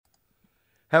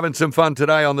Having some fun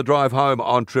today on the drive home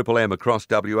on Triple M across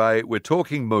WA. We're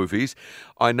talking movies.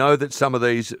 I know that some of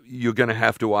these you're going to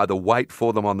have to either wait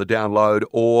for them on the download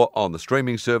or on the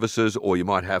streaming services, or you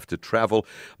might have to travel.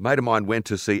 A mate of mine went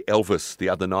to see Elvis the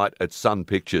other night at Sun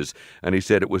Pictures, and he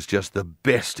said it was just the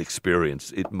best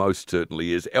experience. It most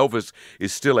certainly is. Elvis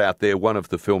is still out there, one of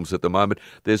the films at the moment.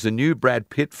 There's a new Brad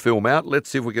Pitt film out. Let's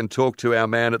see if we can talk to our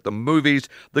man at the movies,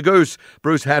 the Goose,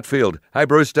 Bruce Hatfield. Hey,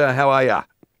 Brewster, how are you?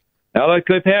 Hello,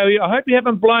 Cliff. How are you? I hope you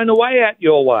haven't blown away out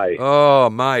your way. Oh,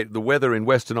 mate, the weather in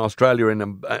Western Australia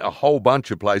in a whole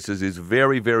bunch of places is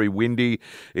very, very windy.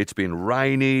 It's been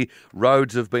rainy.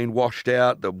 Roads have been washed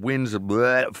out. The winds,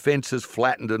 fences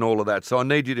flattened and all of that. So I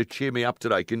need you to cheer me up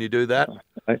today. Can you do that?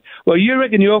 Well, you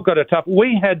reckon you've got it tough.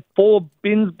 We had 4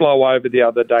 bins blow over the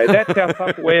other day. That's how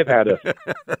tough we've had it.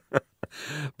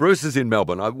 Bruce is in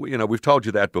Melbourne. We've told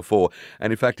you that before.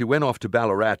 And in fact, he went off to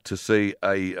Ballarat to see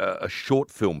a short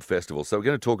film festival. So we're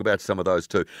going to talk about some of those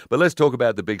too. But let's talk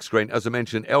about the big screen. As I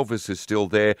mentioned, Elvis is still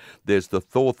there. There's the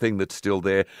Thor thing that's still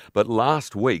there. But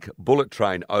last week, Bullet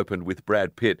Train opened with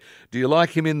Brad Pitt. Do you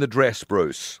like him in the dress,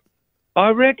 Bruce? I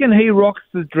reckon he rocks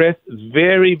the dress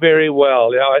very, very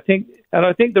well. I think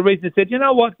the reason he said, you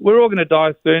know what, we're all going to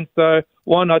die soon, so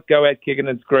why not go out kicking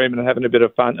and screaming and having a bit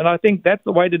of fun? And I think that's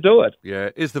the way to do it. Yeah.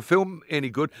 Is the film any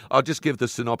good? I'll just give the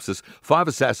synopsis. 5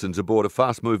 assassins aboard a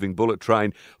fast-moving bullet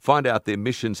train find out their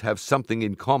missions have something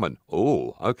in common.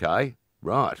 Oh, okay.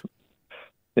 Right.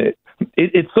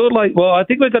 It's sort of like, well, I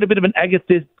think we've got a bit of an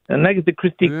Agatha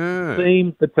Christie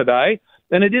theme for today.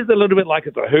 And it is a little bit like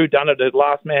it's a whodunit, a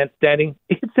last man standing.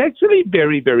 It's actually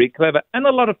very, very clever and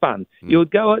a lot of fun. You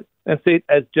would go and see it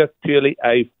as just purely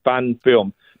a fun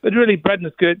film. But really,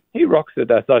 Braden Skirt, he rocks it,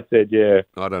 as I said, yeah.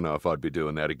 I don't know if I'd be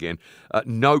doing that again.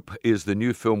 Nope is the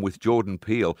new film with Jordan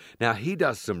Peele. Now, he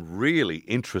does some really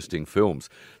interesting films.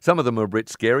 Some of them are a bit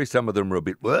scary, some of them are a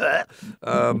bit... but,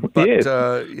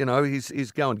 yes.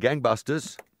 He's going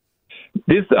gangbusters.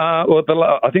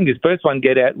 I think his first one,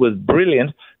 Get Out, was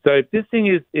brilliant. So if this thing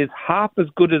is half as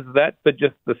good as that, but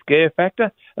just the scare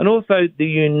factor and also the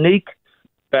unique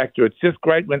factor, it's just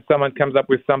great when someone comes up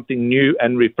with something new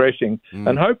and refreshing.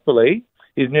 And hopefully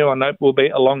his new one will be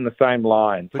along the same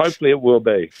lines. But hopefully it will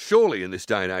be. Surely in this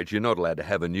day and age you're not allowed to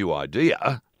have a new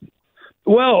idea.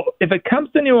 Well, if it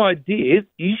comes to new ideas,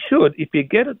 you should, if you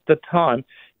get the time,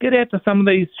 get out to some of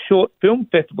these short film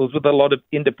festivals with a lot of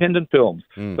independent films.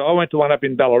 So I went to one up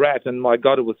in Ballarat, and my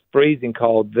God, it was freezing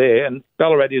cold there. And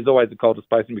Ballarat is always the coldest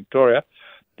place in Victoria.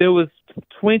 There was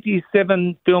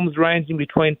 27 films ranging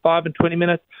between 5 and 20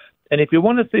 minutes. And if you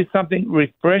want to see something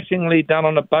refreshingly done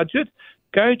on a budget,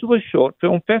 go to a short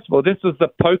film festival. This was the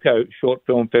POCO Short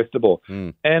Film Festival.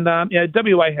 And,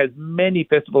 WA has many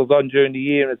festivals on during the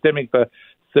year, and it's aiming for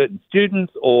certain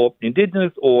students or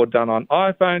Indigenous or done on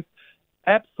iPhones.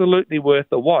 Absolutely worth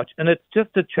a watch. And it's just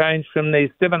a change from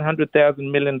these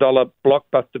 $700,000 million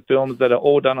blockbuster films that are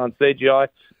all done on CGI.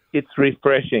 It's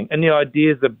refreshing. And the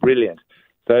ideas are brilliant.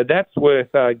 So that's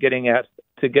worth getting out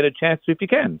to get a chance to if you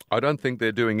can. I don't think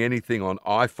they're doing anything on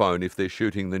iPhone if they're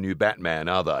shooting the new Batman,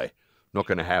 are they? Not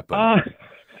going to happen.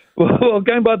 Well,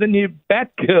 going by the new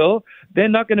Batgirl, they're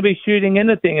not going to be shooting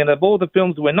anything. And of all the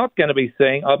films we're not going to be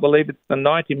seeing, I believe it's the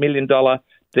 $90 million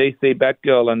DC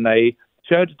Batgirl, and they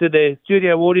showed it to their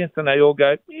studio audience, and they all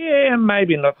go, yeah,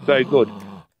 maybe not so good.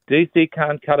 DC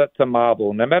can't cut it to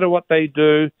Marvel. No matter what they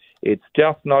do, it's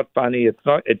just not funny.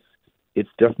 It's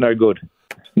just no good.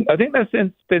 I think they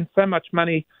spend so much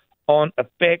money on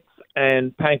effects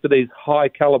and paying for these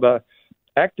high-caliber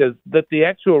actors that the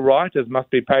actual writers must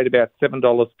be paid about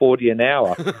 $7.40 an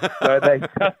hour. So they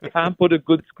just can't put a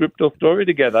good script or story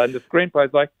together. And the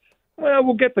screenplay's like, well,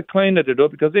 we'll get the cleaner to do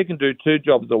it because he can do 2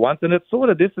 jobs at once, and it's sort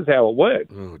of this is how it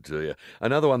works. Oh, dear.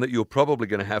 Another one that you're probably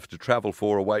going to have to travel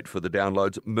for or wait for the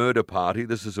downloads, Murder Party.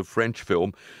 This is a French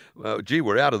film.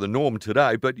 We're out of the norm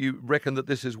today, but you reckon that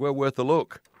this is well worth a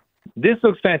look? This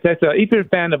looks fantastic. If you're a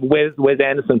fan of Wes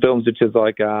Anderson films, which is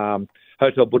like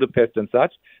Hotel Budapest and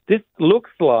such, this looks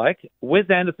like Wes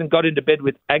Anderson got into bed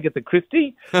with Agatha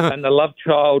Christie and the love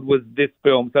child was this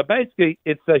film. So basically,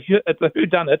 it's a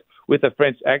whodunit with a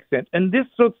French accent. And this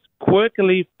looks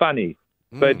quirkily funny.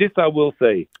 So this I will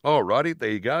see. All righty, there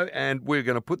you go. And we're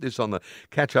going to put this on the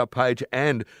catch-up page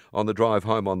and on the drive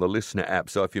home on the Listener app.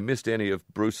 So if you missed any of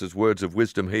Bruce's words of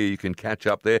wisdom here, you can catch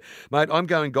up there. Mate, I'm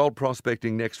going gold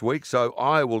prospecting next week, so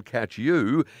I will catch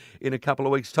you in a couple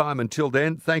of weeks' time. Until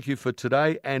then, thank you for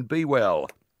today and be well.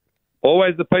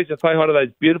 Always a pleasure to say hi to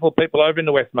those beautiful people over in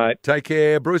the West, mate. Take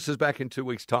care. Bruce is back in 2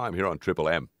 weeks' time here on Triple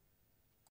M.